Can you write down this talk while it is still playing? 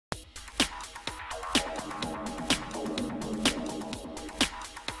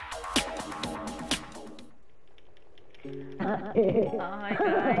Hi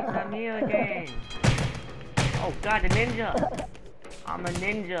guys, I'm here again. Oh god, the ninja! I'm a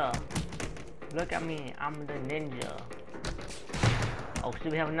ninja. Look at me, I'm the ninja. Oh, so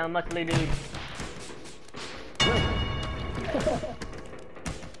we have another muscly dude.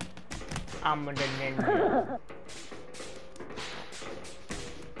 I'm the ninja.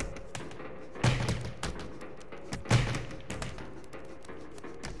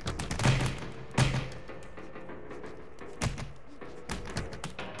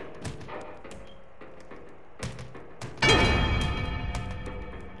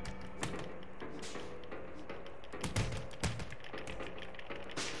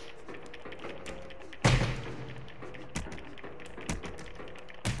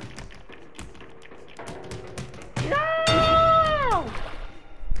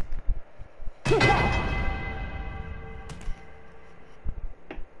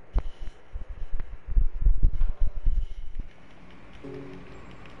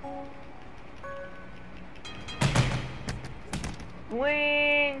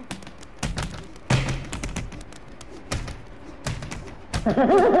 Wing!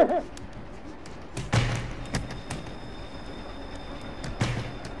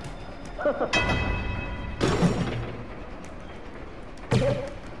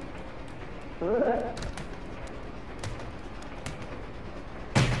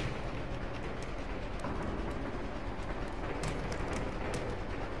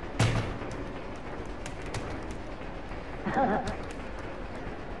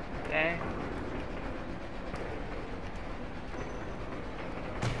 Okay.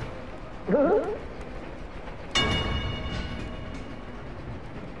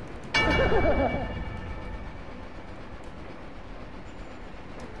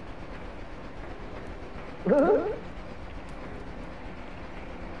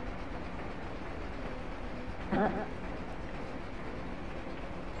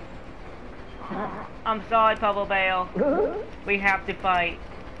 I'm sorry, Purple Bale. We have to fight.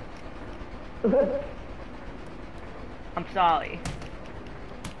 I'm sorry.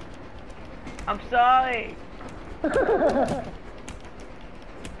 I'm sorry.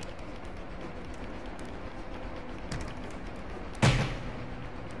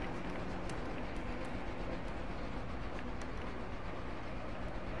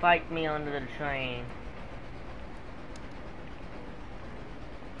 Fight me under the train.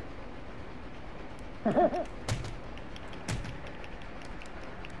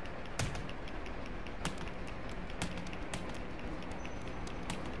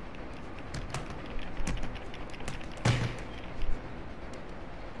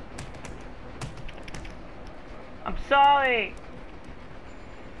 I'm sorry.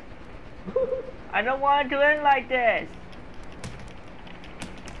 I don't want to end like this.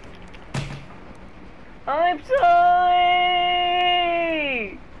 I'm sorry.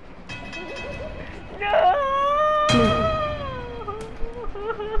 No.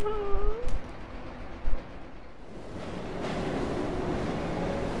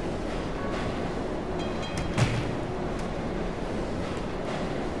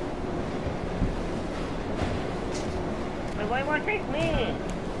 Wait, why won't take me?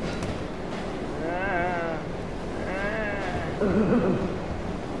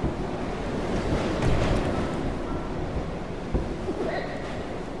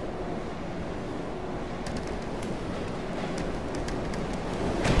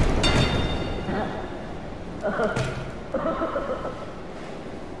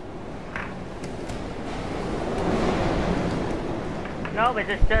 No, but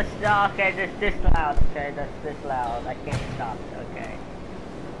it's just okay. Just this loud. Okay, that's this loud. I can't stop. Okay.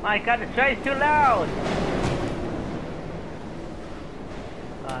 My God, the train's too loud.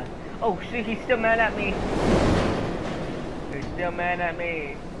 Oh shit, he's still mad at me. He's still mad at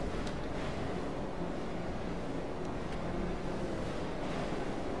me.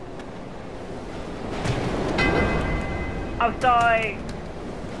 I'm sorry.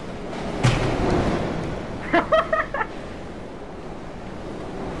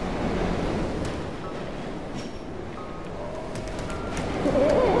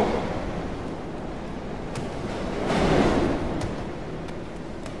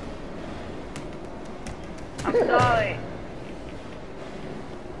 I'm sorry.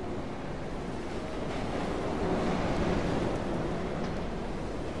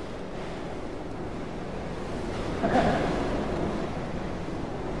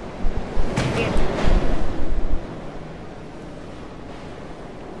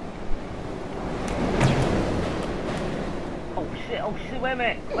 Oh shit, wait a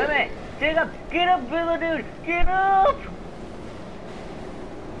minute, get up, Billa dude, get up!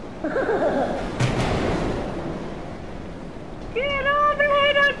 Get off the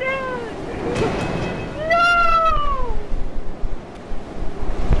way, Doctor! No!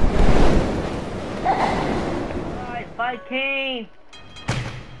 Alright, fight King!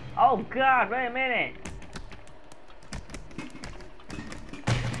 Oh god, wait a minute!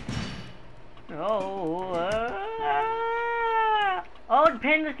 Oh, oh, the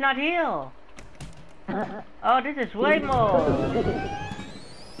penguin's not here! Oh, this is way more!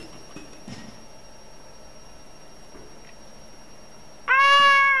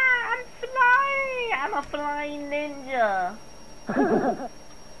 I'm a flying ninja.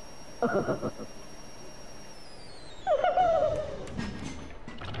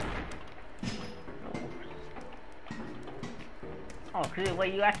 Oh, clear where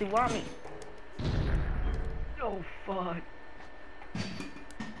you actually want me. Oh, fuck.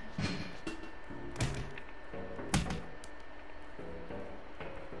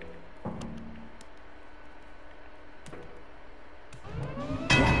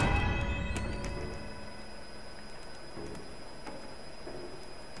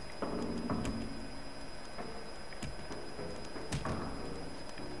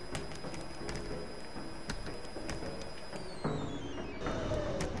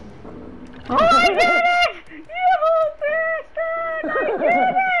 Oh, I did it! You bastard! I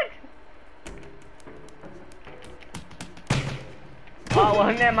did it! Oh,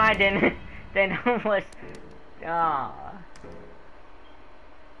 well, never mind then. Then I was... Oh.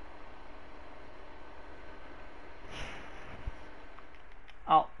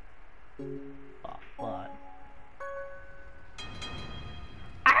 Oh. Oh, fuck.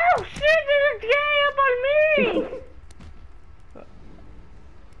 Oh, shit! There's a guy up on me!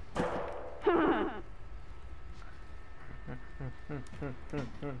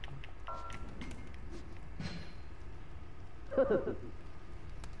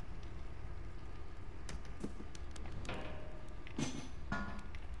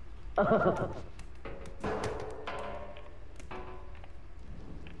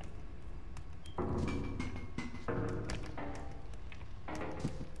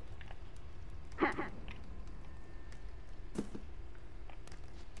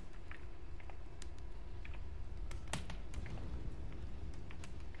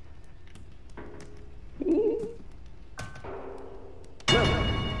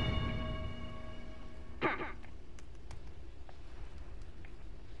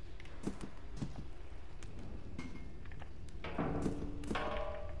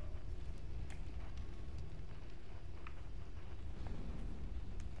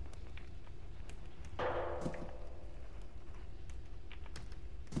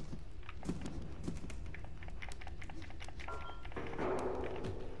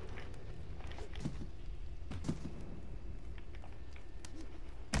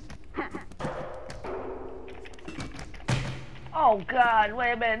 Oh god,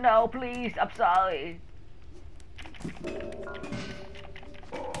 wait a minute, no, please, I'm sorry.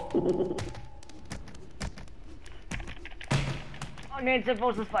 Oh, Ninja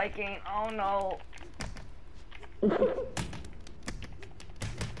versus Viking, oh no.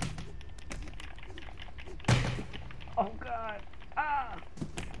 Oh god, ah.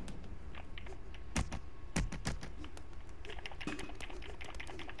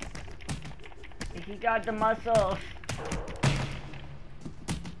 He got the muscles.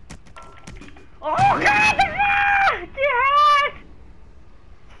 Oh god, the head!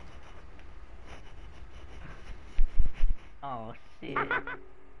 Oh shit.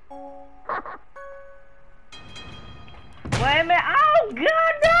 Wait a minute, oh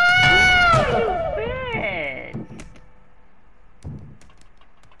god, no! You bitch!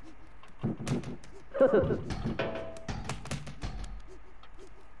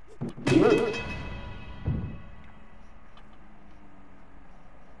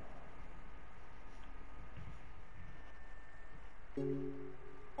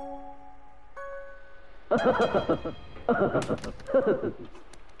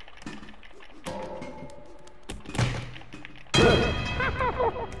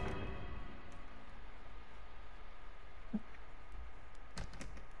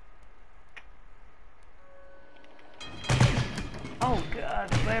 Oh god,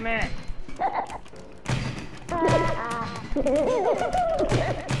 wait a minute. Oh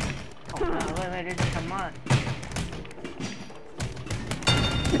god, wait a minute, this is a mod.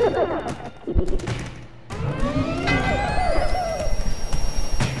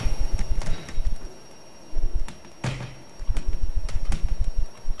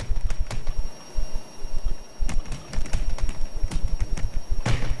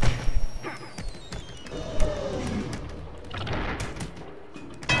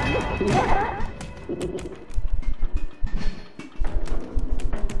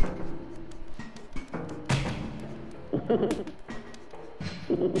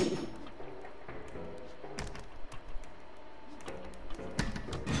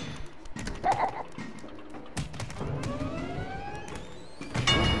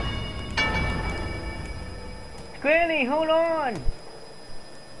 Granny, hold on!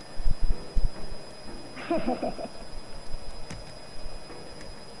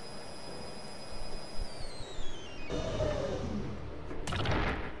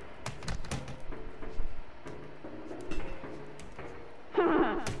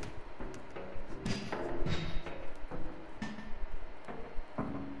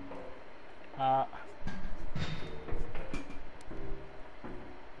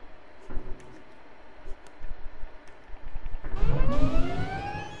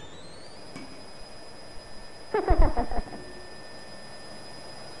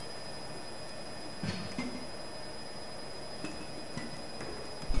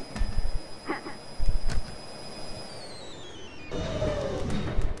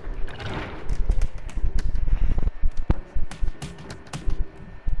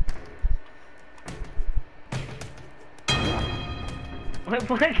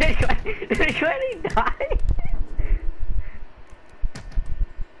 What did Granny die?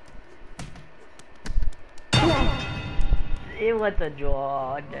 It was a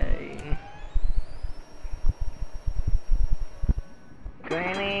draw, dang.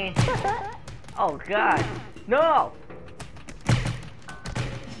 Granny. Oh God, no!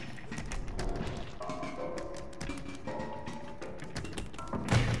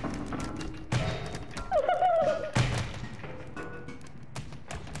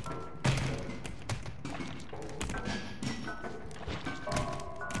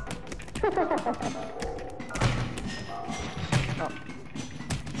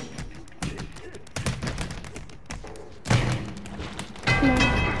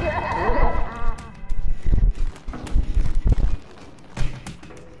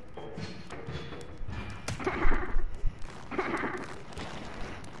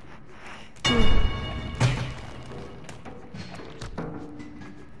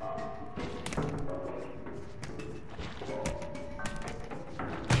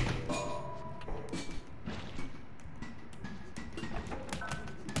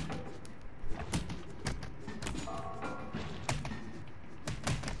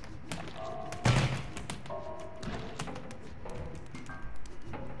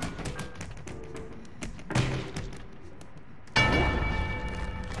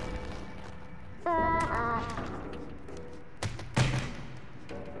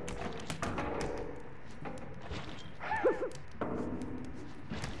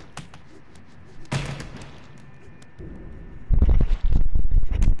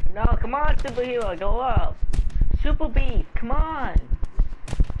 No, come on, superhero, go up. Super Beast, come on.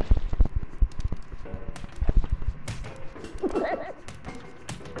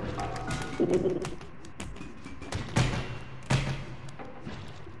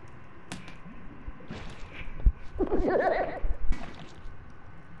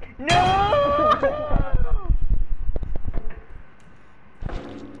 No!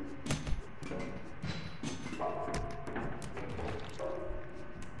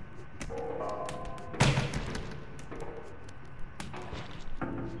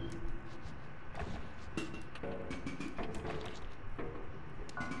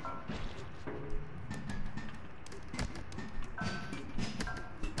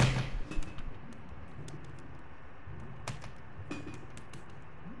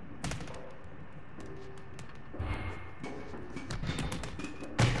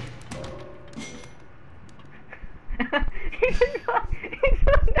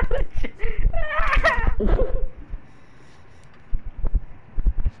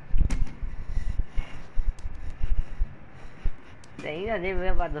 Dang, he doesn't even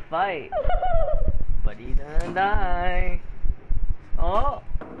about to fight. But he done die. Oh,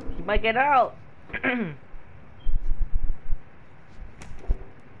 he might get out.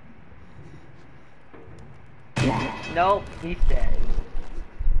 Nope, he's dead.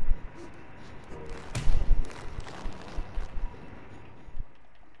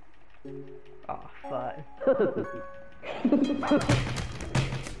 Oh, fuck.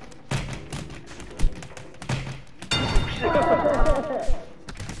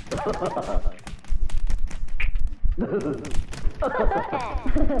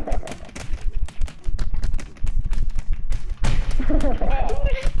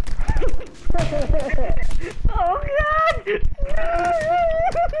 Oh God!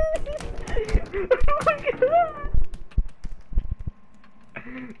 Oh my God!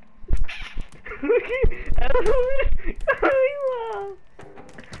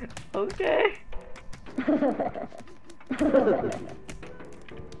 Okay.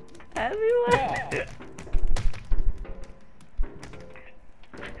 Everywhere.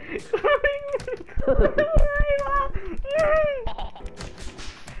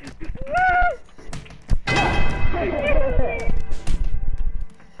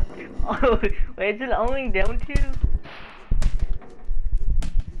 Oh, wait, is it only down to?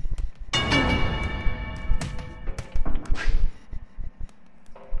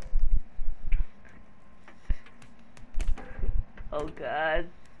 Oh god,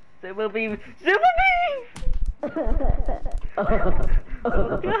 Super Beam! Super Beam! Oh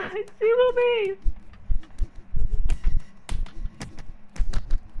god, Super Beam!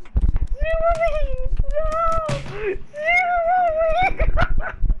 Super Beam! No! Super Beam!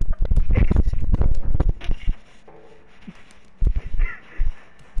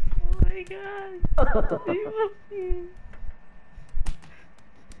 Oh my god! Super Beam!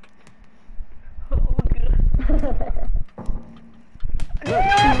 Oh god!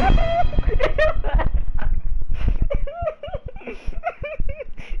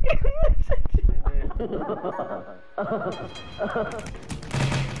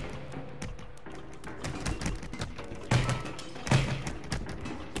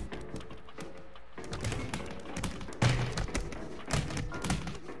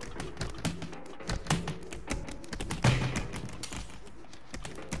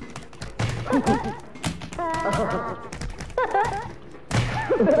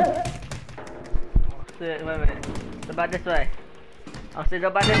 Wait a minute. Go back this way. I'll say go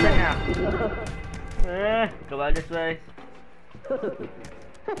back this way now. Go back this way.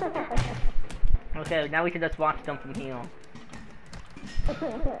 Okay, now we can just watch them from here.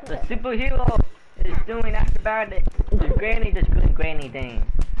 The superhero is doing acrobatics. The granny just doing granny thing.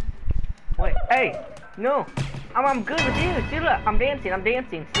 Wait, hey, no. I'm good with you. See, look, I'm dancing. See, I'm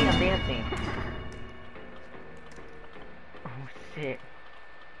dancing. Oh shit.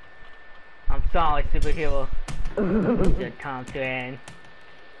 I'm sorry, superhero. The Thompson.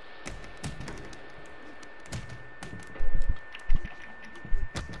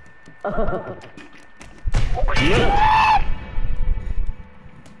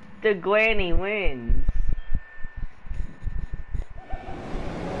 The granny wins.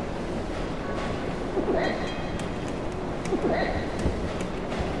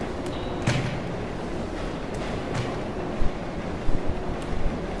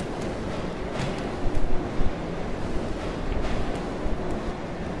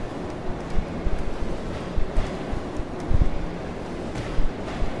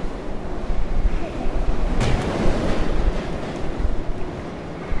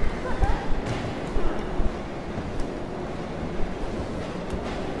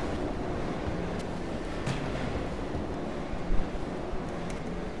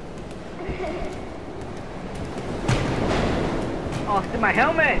 Oh, it's in my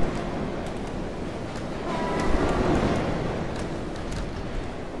helmet!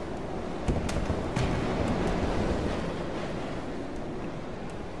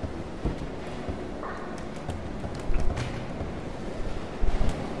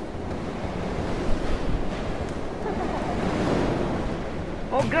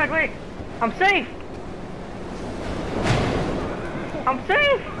 Oh god, wait! I'm safe! I'm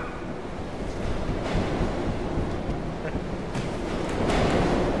safe!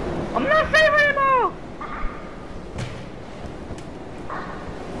 I'm not safe anymore!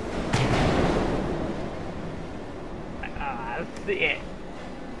 Ah, see it.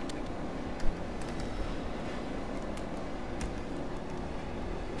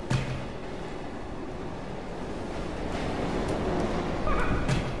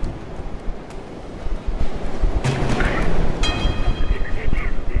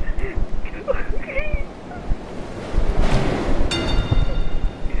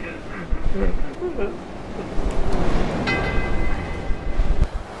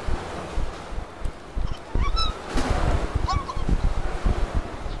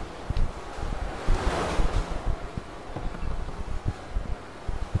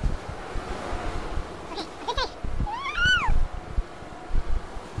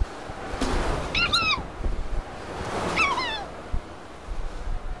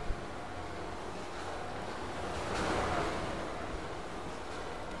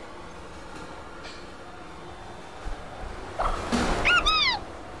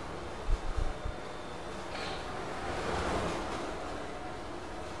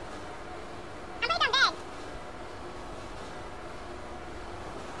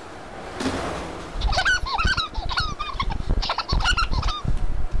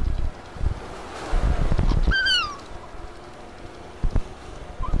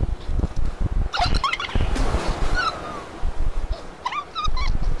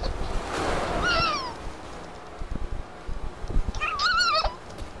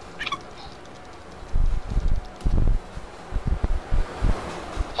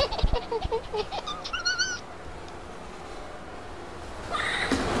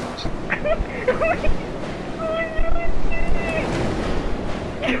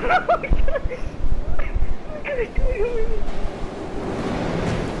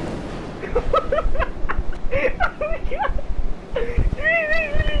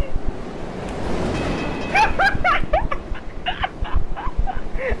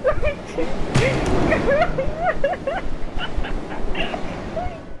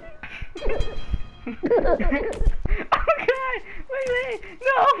 Oh God! Wait!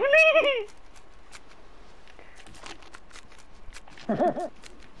 No, please! Oh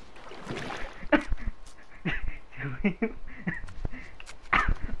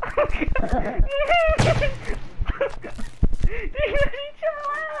God!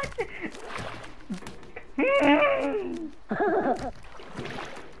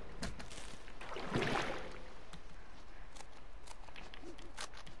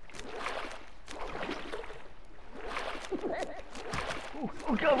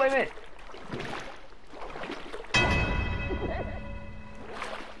 Oh God, wait a minute!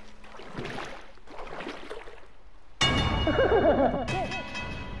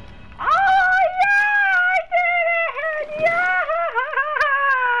 Oh yeah! I did it! Yeah!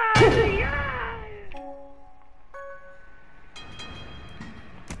 Yeah!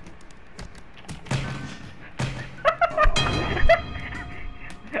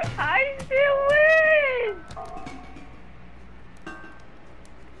 I still win!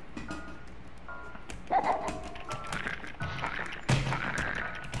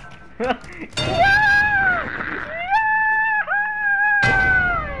 Yes!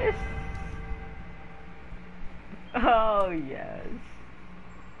 Oh yes.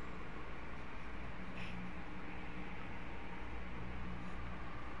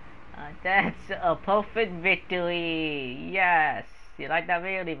 That's a perfect victory. Yes. If you like that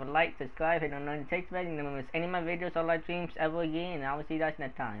video, leave a like, subscribe, hit on the notification bell, and never miss any of my videos or live streams ever again. I will see you guys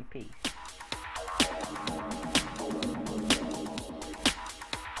next time. Peace.